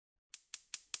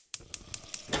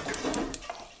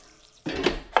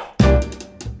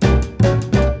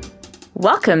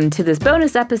Welcome to this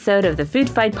bonus episode of the Food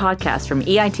Fight podcast from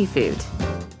EIT Food.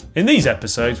 In these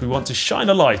episodes, we want to shine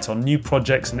a light on new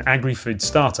projects and agri-food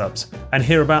startups and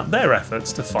hear about their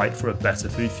efforts to fight for a better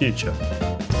food future.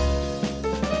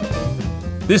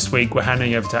 This week, we're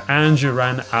handing over to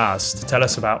Jorun Aas to tell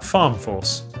us about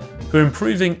Farmforce, who are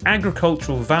improving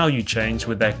agricultural value chains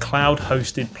with their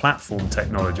cloud-hosted platform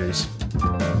technologies.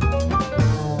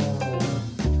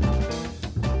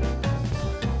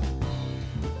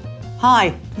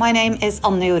 Hi, my name is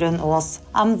Jorun Aas.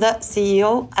 I'm the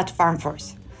CEO at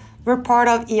Farmforce. We're part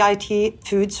of EIT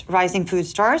Food's Rising Food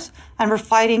Stars, and we're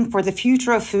fighting for the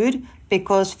future of food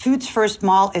because food's first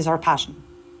mile is our passion.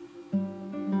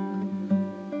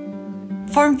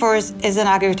 Farmforce is an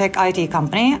agri-tech IT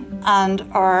company, and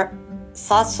our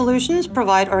SaaS solutions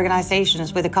provide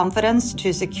organizations with the confidence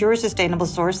to secure sustainable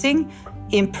sourcing,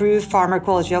 improve farmer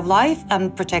quality of life,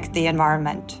 and protect the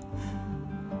environment.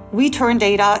 We turn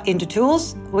data into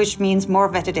tools, which means more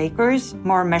vetted acres,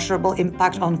 more measurable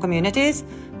impact on communities,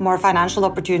 more financial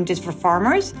opportunities for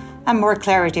farmers, and more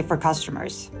clarity for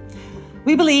customers.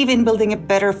 We believe in building a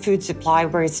better food supply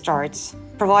where it starts,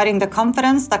 providing the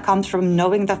confidence that comes from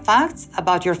knowing the facts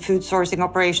about your food sourcing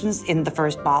operations in the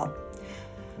first mile.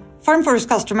 Farmforce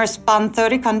customers span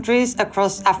 30 countries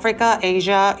across Africa,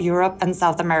 Asia, Europe, and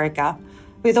South America.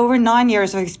 With over 9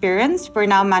 years of experience, we're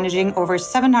now managing over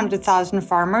 700,000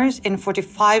 farmers in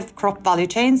 45 crop value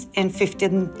chains in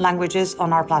 15 languages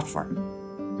on our platform.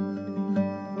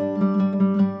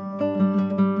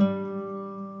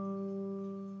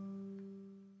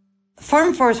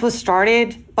 Farmforce was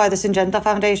started by the Syngenta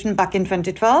Foundation back in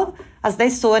 2012 as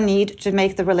they saw a need to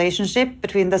make the relationship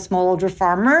between the smallholder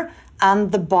farmer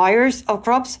and the buyers of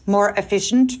crops more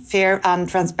efficient, fair, and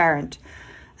transparent.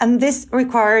 And this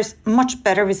requires much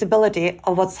better visibility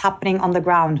of what's happening on the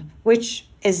ground, which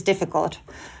is difficult.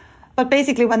 But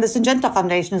basically, when the Syngenta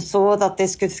Foundation saw that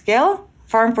this could scale,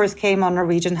 Farmforce came on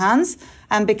Norwegian hands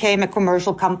and became a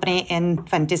commercial company in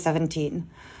 2017.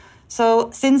 So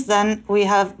since then, we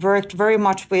have worked very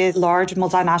much with large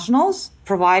multinationals,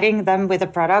 providing them with a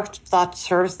product that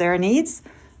serves their needs,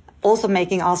 also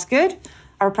making us good.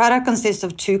 Our product consists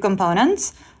of two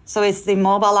components. So it's the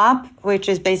mobile app, which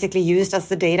is basically used as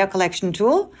the data collection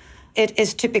tool. It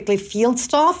is typically field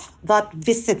staff that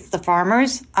visits the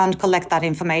farmers and collect that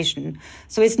information.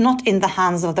 So it's not in the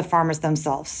hands of the farmers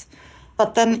themselves.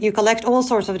 But then you collect all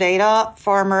sorts of data,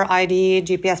 farmer ID,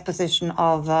 GPS position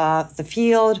of the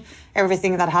field,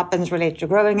 everything that happens related to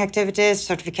growing activities,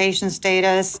 certification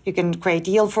status. You can create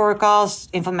yield forecasts,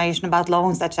 information about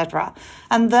loans, etc.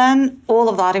 And then all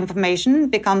of that information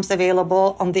becomes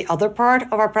available on the other part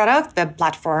of our product, web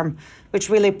platform, which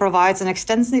really provides an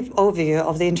extensive overview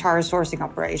of the entire sourcing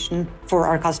operation for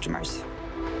our customers.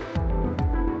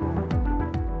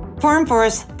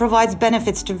 Farmforce provides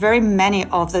benefits to very many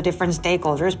of the different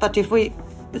stakeholders, but if we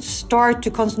start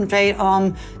to concentrate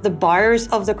on the buyers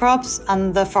of the crops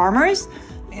and the farmers,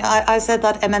 I said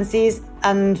that MNCs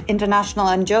and international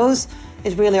NGOs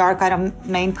is really our kind of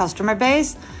main customer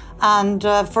base. And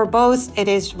for both, it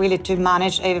is really to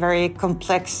manage a very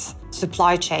complex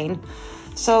supply chain.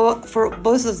 So for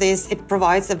both of these, it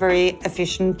provides a very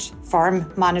efficient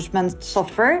farm management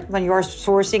software. When you're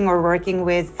sourcing or working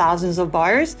with thousands of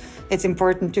buyers, it's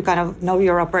important to kind of know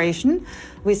your operation.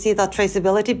 We see that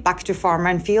traceability back to farmer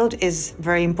and field is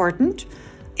very important.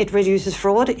 It reduces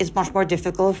fraud. It's much more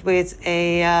difficult with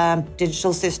a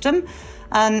digital system.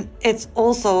 And it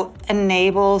also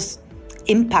enables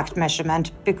impact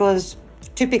measurement because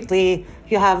typically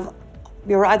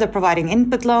you're either providing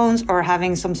input loans or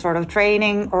having some sort of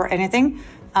training or anything.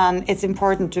 And it's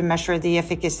important to measure the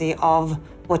efficacy of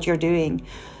what you're doing.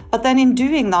 But then in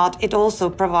doing that, it also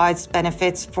provides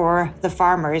benefits for the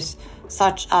farmers,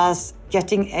 such as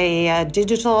getting a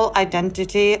digital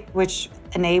identity, which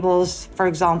enables, for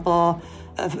example,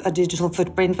 a digital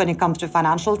footprint when it comes to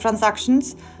financial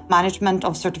transactions, management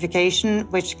of certification,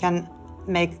 which can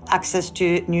make access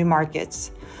to new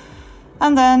markets.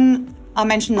 And then I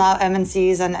mentioned now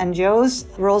MNCs and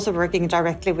NGOs. We're also working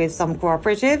directly with some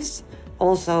cooperatives,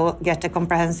 also get a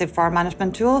comprehensive farm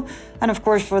management tool. And of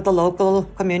course, for the local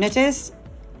communities,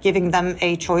 giving them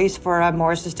a choice for a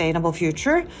more sustainable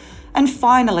future. And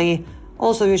finally,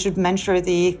 also you should mention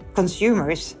the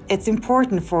consumers. It's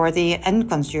important for the end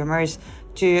consumers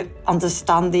to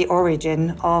understand the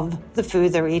origin of the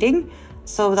food they're eating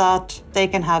so that they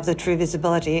can have the true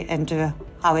visibility into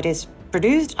how it is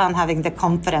produced and having the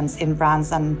confidence in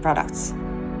brands and products.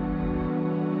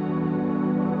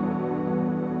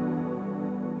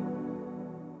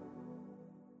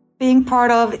 Being part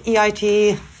of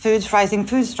EIT Food's Rising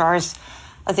Food Stars,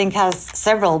 I think has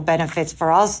several benefits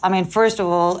for us. I mean, first of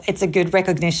all, it's a good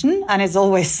recognition, and it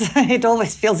always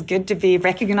feels good to be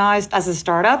recognized as a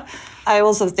startup. I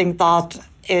also think that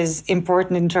is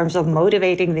important in terms of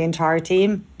motivating the entire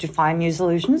team to find new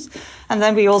solutions. And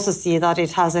then we also see that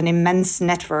it has an immense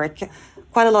network.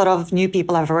 Quite a lot of new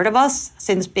people have heard of us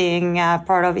since being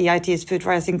part of EIT's Food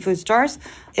Rising Food Stars.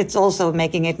 It's also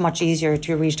making it much easier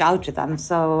to reach out to them.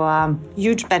 So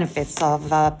huge benefits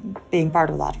of being part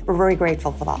of that. We're very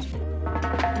grateful for that.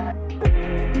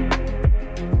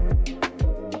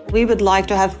 We would like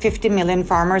to have 50 million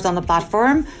farmers on the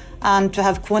platform and to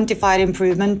have quantified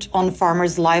improvement on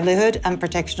farmers' livelihood and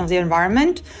protection of the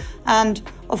environment. And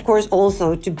of course,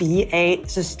 also to be a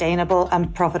sustainable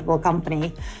and profitable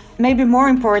company. Maybe more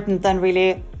important than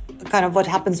really kind of what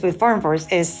happens with Farmforce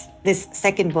is this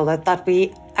second bullet, that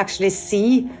we actually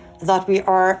see that we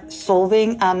are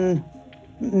solving and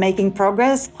making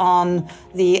progress on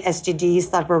the SDGs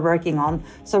that we're working on.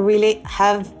 So really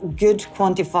have good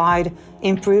quantified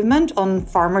improvement on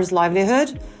farmers'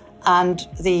 livelihood and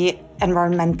the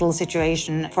environmental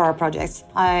situation for our projects.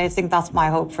 I think that's my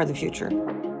hope for the future.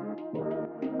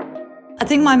 I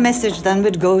think my message then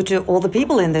would go to all the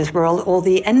people in this world, all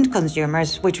the end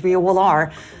consumers, which we all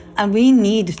are, and we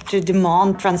need to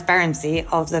demand transparency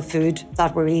of the food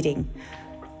that we're eating.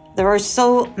 There are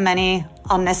so many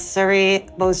unnecessary,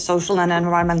 both social and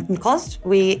environmental costs.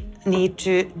 We need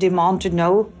to demand to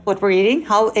know what we're eating,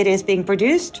 how it is being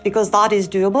produced, because that is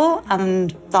doable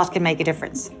and that can make a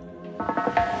difference.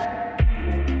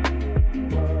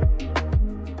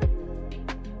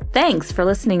 Thanks for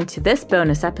listening to this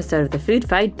bonus episode of the Food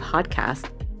Fight podcast.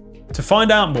 To find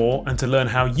out more and to learn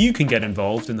how you can get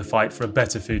involved in the fight for a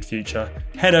better food future,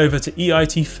 head over to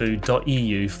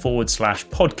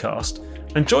eitfood.eu/podcast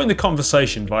and join the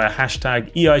conversation via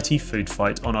hashtag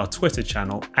EITFoodFight on our Twitter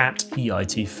channel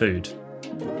 @EITFood.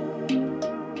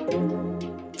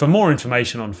 For more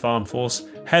information on Farmforce,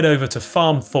 head over to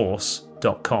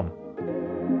farmforce.com.